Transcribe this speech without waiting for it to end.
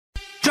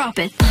Drop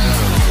it.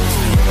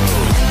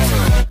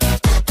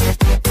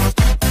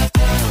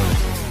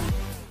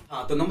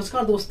 हाँ तो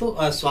नमस्कार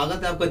दोस्तों,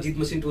 स्वागत है आपका जीत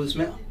मशीन टूल्स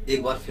में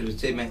एक बार फिर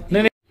से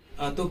मैं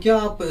तो क्या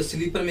आप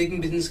स्लीपर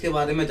मेकिंग बिजनेस के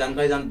बारे में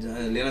जानकारी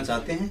लेना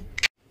चाहते हैं?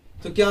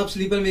 तो क्या आप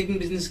स्लीपर मेकिंग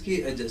बिजनेस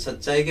की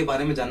सच्चाई के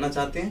बारे में जानना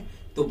चाहते हैं?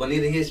 तो बने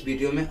रहिए इस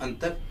वीडियो में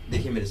अंत तक,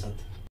 देखिए मेरे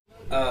साथ।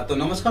 तो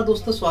नमस्कार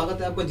दोस्तों,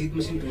 स्वागत है आपका जीत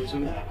मशीन टूल्स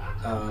में।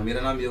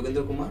 मेरा नाम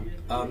योगेंद्र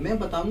कुमार। मैं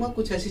बताऊंगा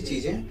कुछ ऐसी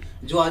चीजें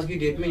जो आज की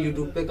डेट में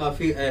यूट्यूब पे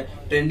काफी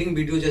ट्रेंडिंग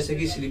वीडियो जैसे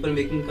कि स्लीपर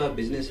मेकिंग का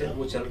बिजनेस है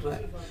वो चल रहा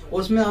है,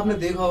 और उसमें आपने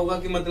देखा होगा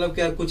कि मतलब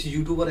क्या कुछ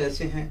यूट्यूबर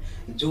ऐसे हैं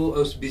जो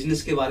उस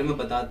बिजनेस के बारे में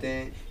बताते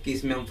हैं कि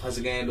इसमें हम फंस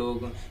गए,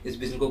 लोग इस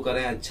बिजनेस को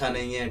करें, अच्छा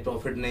नहीं है,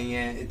 प्रॉफिट नहीं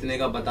है, इतने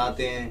का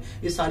बताते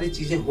हैं, ये सारी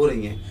चीजें हो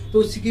रही हैं। तो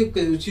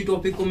उसी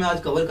टॉपिक को मैं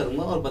आज कवर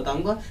करूंगा और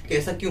बताऊंगा कि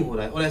ऐसा क्यों हो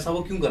रहा है और ऐसा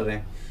वो क्यों कर रहे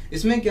हैं।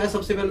 इसमें क्या,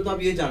 सबसे पहले तो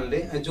आप ये जान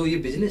लें, जो ये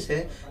बिजनेस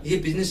है, ये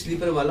बिजनेस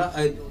स्लीपर वाला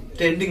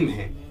ट्रेंडिंग में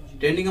है।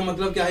 ट्रेंडिंग का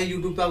मतलब क्या है,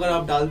 यूट्यूब पे अगर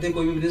आप डालते हैं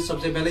कोई भी बिजनेस,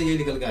 सबसे पहले ये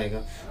निकल के आएगा।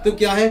 तो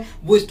क्या है,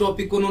 वो इस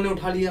टॉपिक को उन्होंने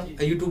उठा लिया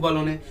यूट्यूब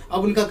वालों ने।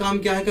 अब उनका काम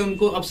क्या है कि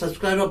उनको अब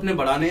सब्सक्राइबर अपने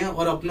बढ़ाने हैं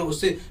और अपने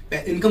उससे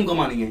इनकम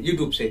कमानी है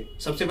यूट्यूब से।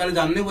 सबसे पहले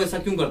जानने वो ऐसा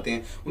क्यों करते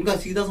हैं। उनका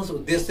सीधा सा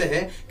उद्देश्य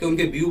है कि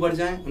उनके व्यू बढ़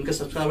जाए, उनके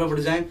सब्सक्राइबर बढ़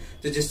जाए,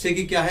 तो जिससे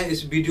कि क्या है,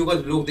 इस वीडियो का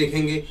लोग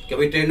देखेंगे कि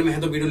भाई ट्रेंड में है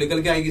तो वीडियो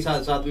निकल के आएगी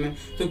साथ साथ में।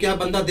 तो क्या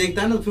बंदा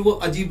देखता है ना, फिर वो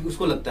अजीब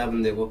उसको लगता है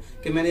बंदे को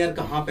कि मैंने यार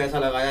कहाँ पैसा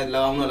लगाया,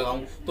 लगाऊं ना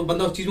लगाऊं, तो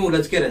बंदा उस चीज में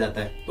उलझ के रह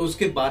जाता है। तो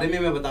उसके बारे में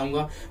मैं बताऊंगा।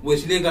 वो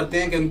इसलिए करते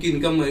हैं कि उनकी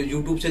इनकम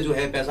यूट्यूब से जो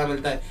है पैसा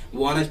मिलता है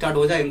वो आना स्टार्ट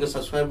हो जाए, उनका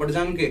सब्सक्राइबर बढ़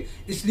जाए उनके,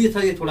 इसलिए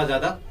सर ये थोड़ा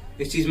ज्यादा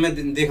इस चीज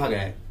में देखा गया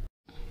है।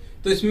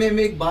 तो इसमें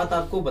मैं एक बात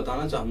आपको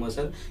बताना चाहूंगा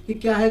सर कि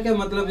क्या है, क्या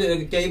मतलब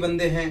कई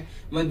बंदे हैं,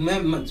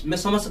 मैं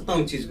समझ सकता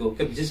हूँ इस चीज को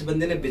कि जिस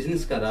बंदे ने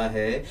बिजनेस करा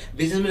है,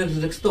 बिजनेस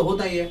में रिस्क तो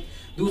होता ही है।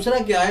 दूसरा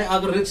क्या है,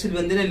 अगर रिस्क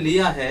बंदे ने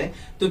लिया है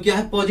तो क्या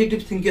है,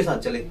 पॉजिटिव थिंक के साथ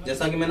चले,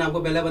 जैसा कि मैंने आपको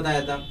पहले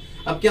बताया था।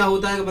 अब क्या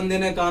होता है कि बंदे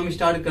ने काम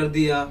स्टार्ट कर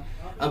दिया,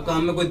 अब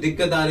काम में कोई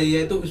दिक्कत आ रही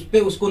है तो उस पे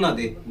उसको ना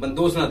दे,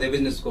 दोष ना दे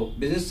बिजनेस को।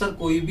 बिजनेस सर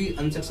कोई भी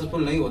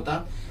अनसक्सेसफुल नहीं होता।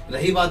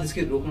 रही बात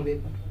इसकी रोकना भी,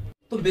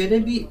 तो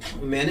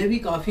मैंने भी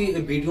काफी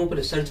वीडियो पर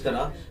रिसर्च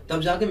करा,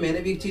 तब जाके मैंने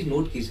भी एक चीज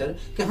नोट की सर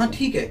कि हाँ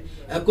ठीक है,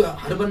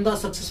 हर बंदा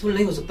सक्सेसफुल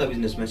नहीं हो सकता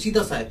बिजनेस में,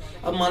 सीधा सा है।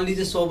 अब मान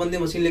लीजिए 100 बंदे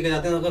मशीन लेके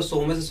जाते हैं, अगर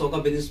 100 में से 100 का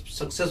बिजनेस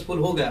सक्सेसफुल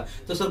हो गया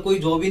तो सर कोई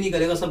जॉब ही नहीं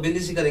करेगा, सब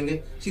बिजनेस ही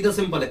करेंगे, सीधा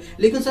सिंपल है।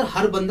 लेकिन सर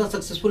हर बंदा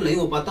सक्सेसफुल नहीं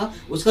हो पाता,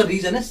 उसका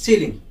रीजन है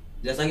सेलिंग।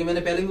 जैसा कि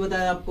मैंने पहले भी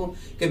बताया आपको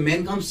कि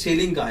मेन काम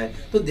सेलिंग का है।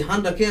 तो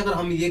ध्यान रखें, अगर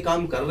हम ये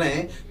काम कर रहे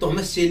हैं तो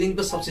हमें सेलिंग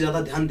पर सबसे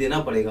ज्यादा ध्यान देना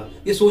पड़ेगा,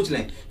 ये सोच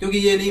लें। क्योंकि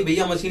ये नहीं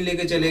भैया मशीन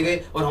लेके चले गए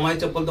और हमारी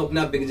चप्पल तो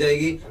अपने आप बिक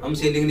जाएगी, हम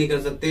सेलिंग नहीं कर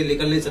सकते,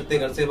 निकल नहीं सकते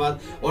घर से बाहर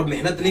और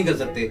मेहनत नहीं कर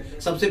सकते।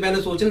 सबसे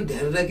पहले सोचें,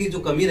 धैर्य की जो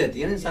कमी रहती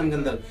है ना इंसान के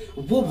अंदर,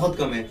 वो बहुत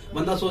कम है।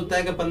 बंदा सोचता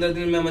है कि 15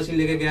 दिन में मशीन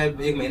लेके गया,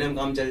 1 महीने में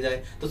काम चल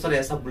जाए, तो सर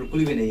ऐसा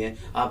बिल्कुल भी नहीं है।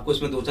 आपको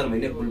इसमें 2-4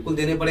 महीने बिल्कुल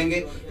देने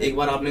पड़ेंगे। एक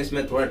बार आपने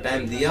इसमें थोड़ा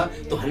टाइम दिया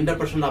तो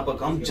 100% आपका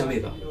काम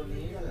जमेगा।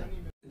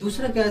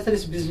 दूसरा क्या है सर,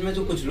 इस बिजनेस में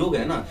जो कुछ लोग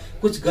हैं ना,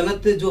 कुछ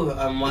गलत जो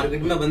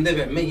मार्केट में बंदे,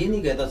 मैं ये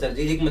नहीं कहता सर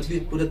जी एक मछली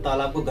पूरे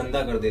तालाब को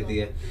गंदा कर देती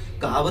है।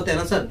 कहावत है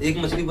ना सर, एक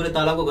मछली पूरे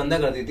तालाब को गंदा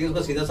कर देती है।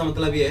 उसका सीधा सा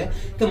मतलब ये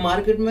है कि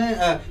मार्केट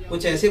में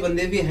कुछ ऐसे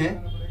बंदे भी हैं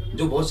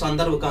जो बहुत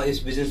शानदार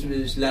इस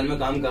बिजनेस लाइन में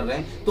काम कर रहे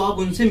हैं। तो आप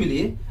उनसे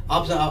मिलिए,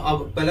 आप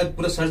पहले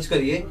पूरा सर्च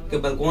करिए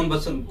कि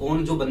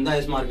कौन जो बंदा है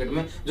इस मार्केट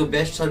में जो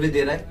बेस्ट सर्विस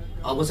दे रहा है,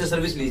 आप उससे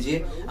सर्विस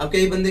लीजिए। अब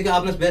कई बंदे के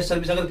आपने बेस्ट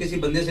सर्विस अगर किसी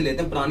बंदे से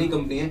लेते हैं, पुरानी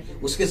कंपनी है,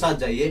 उसके साथ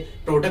जाइए,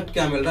 प्रोडक्ट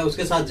क्या मिल रहा है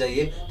उसके साथ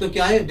जाइए, तो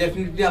क्या है,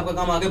 डेफिनेटली आपका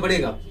काम आगे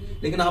बढ़ेगा।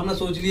 लेकिन आपने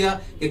सोच लिया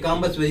कि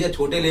काम बस भैया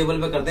छोटे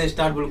लेवल पे करते हैं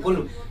स्टार्ट,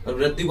 बिल्कुल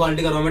रद्दी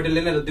क्वालिटी का रॉ मटेरियल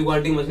लेना, रद्दी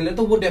क्वालिटी की मशीन लेना,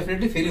 तो वो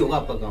डेफिनेटली फेल होगा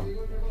आपका काम।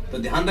 तो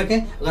ध्यान रखें,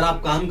 अगर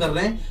आप काम कर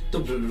रहे हैं तो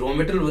रॉ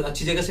मटेरियल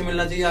अच्छी जगह से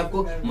मिलना चाहिए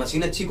आपको,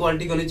 मशीन अच्छी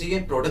क्वालिटी की होनी चाहिए,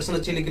 प्रोडक्शन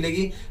अच्छी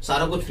निकलेगी,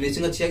 सारा कुछ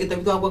फिनिशिंग अच्छी आएगी,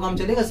 तभी तो आपका काम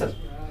चलेगा सर।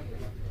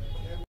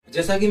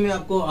 जैसा कि मैं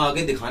आपको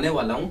आगे दिखाने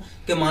वाला हूं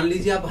कि मान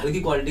लीजिए आप हल्की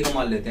क्वालिटी का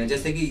माल लेते हैं,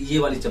 जैसे कि ये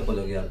वाली चप्पल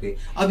हो गई आपकी।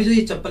 अभी जो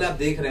ये चप्पल आप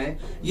देख रहे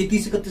हैं, ये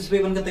 30-31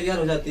 रुपए बनकर तैयार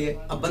हो जाती है।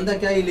 अब बंदा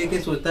क्या ये लेके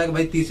सोचता है कि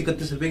भाई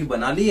 30-31 रुपए की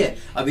बना ली है,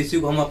 अब इसी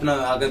को हम अपना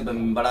आगे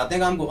बढ़ाते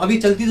हैं काम को। अभी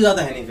चलती तो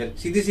ज्यादा है नहीं, फिर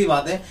सीधी सी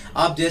बात है,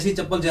 आप जैसी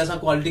चप्पल जैसा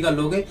क्वालिटी का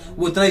लोगे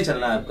वो इतना ही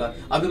चलना है आपका।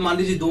 अभी मान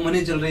लीजिए 2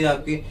 महीने चल रही है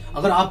आपकी,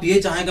 अगर आप ये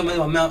चाहें कि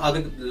हमें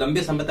आगे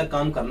लंबे समय तक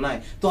काम करना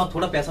है तो आप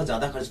थोड़ा पैसा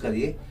ज्यादा खर्च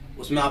करिए।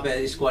 उसमें आप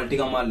इस क्वालिटी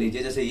का माल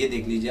लीजिए, जैसे ये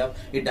देख लीजिए आप,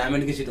 ये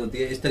डायमंड की शीट होती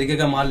है, इस तरीके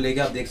का माल लेके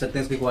आप देख सकते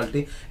हैं इसकी क्वालिटी,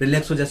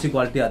 रिलैक्सो जैसी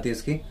क्वालिटी आती है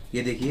इसकी,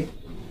 ये देखिए।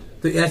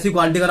 तो ऐसी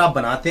क्वालिटी अगर आप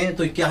बनाते हैं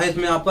तो क्या है,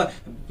 इसमें आपका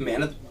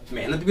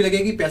मेहनत भी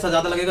लगेगी, पैसा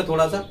ज्यादा लगेगा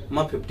थोड़ा सा,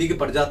 50 की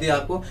पड़ जाती है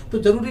आपको। तो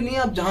जरूरी नहीं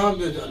है आप जहां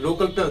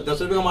लोकल पे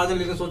 10 रुपए का मार्जिन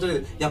लेकर सोच रहे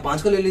या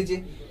 5 का ले लीजिए,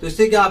 तो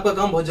इससे क्या आपका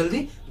काम बहुत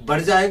जल्दी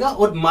बढ़ जाएगा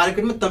और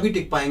मार्केट में तभी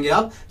टिक पाएंगे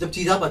आप जब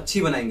चीज आप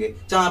अच्छी बनाएंगे,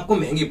 चाहे आपको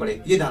महंगी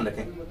पड़े, ये ध्यान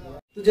रखें।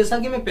 तो जैसा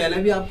कि मैं पहले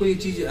भी आपको ये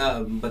चीज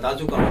बता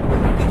चुका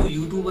हूँ कि जो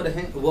यूट्यूबर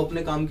हैं वो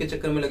अपने काम के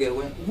चक्कर में लगे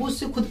हुए हैं, वो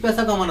उससे खुद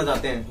पैसा कमाना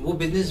चाहते हैं, वो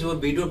बिजनेस वो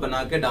वीडियो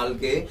बना के डाल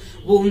के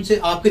वो उनसे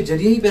आपके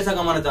जरिए ही पैसा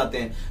कमाना चाहते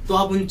हैं। तो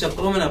आप उन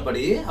चक्करों में ना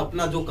पड़िए,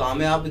 अपना जो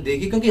काम है आप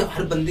देखिए, क्योंकि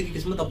हर बंदे की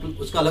किस्मत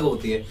उसका अलग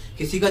होती है,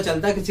 किसी का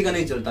चलता है किसी का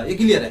नहीं चलता, ये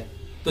क्लियर है।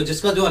 तो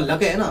जिसका जो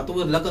लक है ना, तो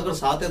वो लक अगर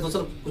साथ है तो सर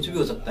कुछ भी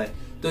हो सकता है।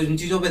 तो इन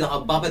चीजों पे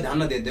पे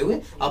ध्यान न देते हुए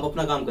आप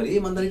अपना काम करिए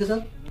ईमानदारी के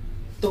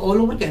साथ। तो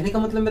ऑल ओवर कहने का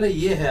मतलब मेरा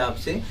ये है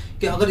आपसे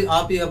कि अगर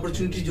आप ये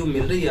अपॉर्चुनिटी जो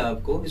मिल रही है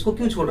आपको, इसको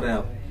क्यों छोड़ रहे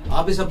हैं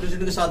आप इस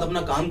अपॉर्चुनिटी के साथ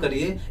अपना काम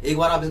करिए। एक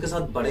बार आप इसके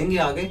साथ बढ़ेंगे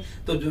आगे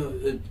तो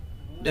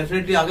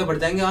डेफिनेटली आगे बढ़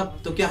जाएंगे आप।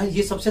 तो क्या है,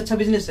 ये सबसे अच्छा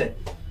बिजनेस है।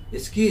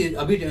 इसकी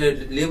अभी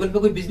लेवल पे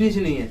कोई बिजनेस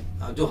ही नहीं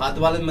है। जो हाथ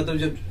वाले मतलब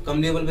जो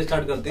कम लेवल पे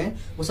स्टार्ट करते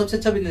हैं वो सबसे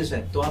अच्छा बिजनेस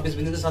है। तो आप इस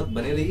बिजनेस के साथ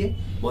बने रहिए,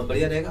 बहुत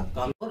बढ़िया रहेगा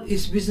काम। और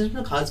इस बिजनेस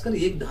में खासकर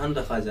एक ध्यान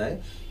रखा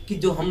जाए कि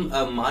जो हम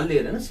माल ले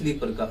रहे हैं ना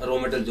स्लीपर का रॉ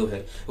मटेरियल जो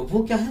है,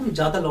 वो क्या है, हम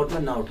ज्यादा लॉट में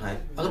ना उठाएं।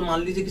 अगर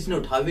मान लीजिए किसी ने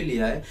उठा भी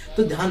लिया है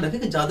तो ध्यान रखें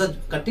कि ज्यादा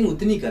कटिंग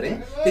उतनी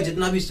करें कि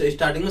जितना भी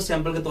स्टार्टिंग में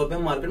सैंपल के तौर पे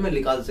हम मार्केट में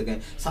निकाल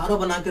सकें। सारा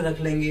बना के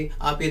रख लेंगे,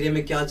 आप एरिया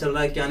में क्या चल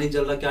रहा है क्या नहीं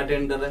चल रहा, क्या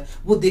ट्रेंड कर रहा है,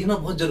 वो देखना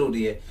बहुत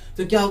जरूरी है।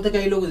 तो क्या होता है,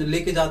 कई लोग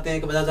लेके जाते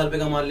हैं कि 50,000 रुपए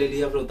का माल ले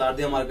लिया, फिर उतार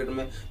दिया मार्केट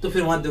में, तो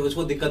फिर वहां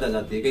उसको दिक्कत आ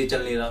जाती है कि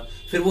चल नहीं रहा।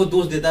 फिर वो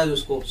दोष देता है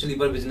उसको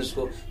स्लीपर बिजनेस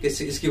को कि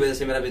इसकी वजह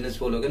से मेरा बिजनेस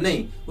फेल हो गया।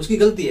 नहीं, उसकी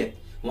गलती है।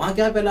 वहां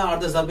क्या है, पहले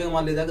 8-10,000 रुपए का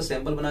माल ले जाकर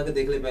सैंपल बना के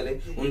देख ले, पहले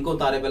उनको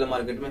उतारे पहले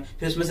मार्केट में,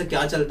 फिर उसमें से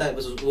क्या चलता है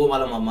बस वो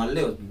वाला माल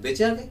ले और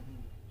बेचे आगे,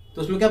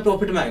 तो उसमें क्या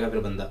प्रॉफिट में आएगा फिर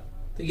बंदा।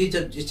 तो ये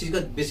इस चीज का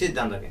विशेष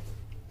ध्यान रखें।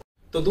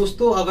 तो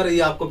दोस्तों, अगर ये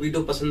आपको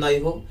वीडियो पसंद आई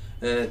हो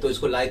तो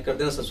इसको लाइक कर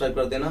देना, सब्सक्राइब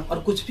कर देना। और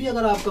कुछ भी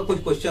अगर आपका कोई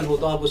क्वेश्चन हो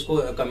तो आप उसको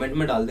कमेंट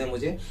में डाल दें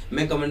मुझे।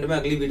 मैं कमेंट में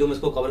अगली वीडियो में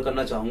इसको कवर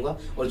करना चाहूंगा,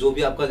 और जो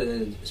भी आपका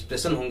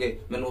प्रश्न होंगे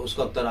मैं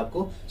उसका उत्तर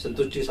आपको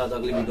संतुष्टि के साथ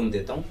अगली वीडियो में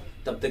देता हूँ।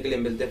 तब तक के लिए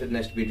मिलते हैं फिर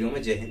नेक्स्ट वीडियो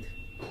में। जय हिंद।